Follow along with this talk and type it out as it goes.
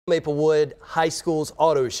Maplewood High School's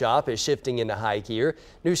auto shop is shifting into high gear.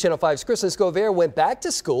 News Channel 5's Kristen Scovere went back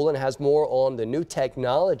to school and has more on the new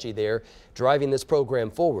technology there driving this program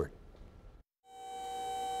forward.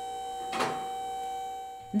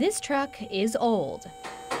 This truck is old.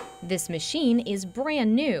 This machine is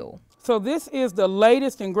brand new. So this is the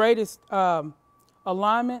latest and greatest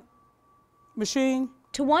alignment machine.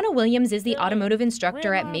 Twjauna Williams is the automotive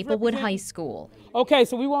instructor at Maplewood High School. Okay,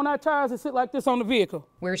 so we want our tires to sit like this on the vehicle.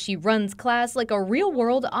 Where she runs class like a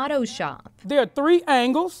real-world auto shop. There are 3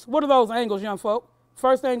 angles. What are those angles, young folk?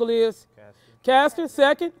 First angle is caster.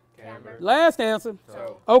 Second? Camber. Last answer?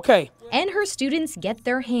 Okay. And her students get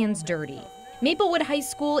their hands dirty. Maplewood High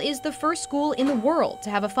School is the first school in the world to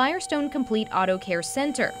have a Firestone Complete Auto Care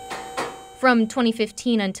Center. From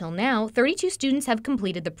 2015 until now, 32 students have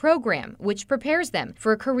completed the program, which prepares them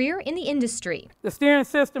for a career in the industry. The steering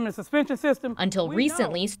system and suspension system. Until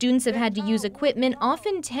recently, students have had to use equipment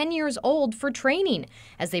often 10 years old for training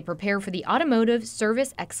as they prepare for the Automotive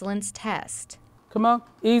Service Excellence Test. Come on,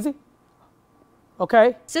 easy.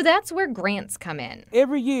 Okay. So that's where grants come in.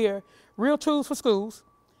 Every year, Real Tools for Schools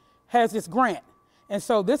has this grant. And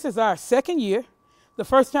so this is our second year. The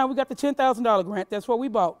first time we got the $10,000 grant, that's what we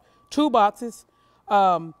bought. 2 boxes,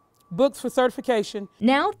 books for certification.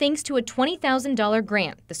 Now, thanks to a $20,000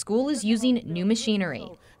 grant, the school is using new machinery.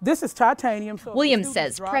 This is titanium. So Williams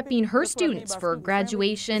says prepping her students for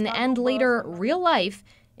graduation and later real life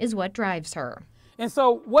is what drives her. And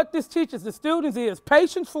so what this teaches the students is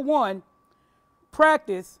patience for one,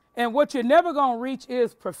 practice, and what you're never going to reach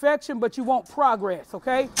is perfection, but you want progress,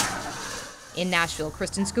 okay? In Nashville,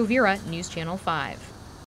 Kristen Scovere, News Channel 5.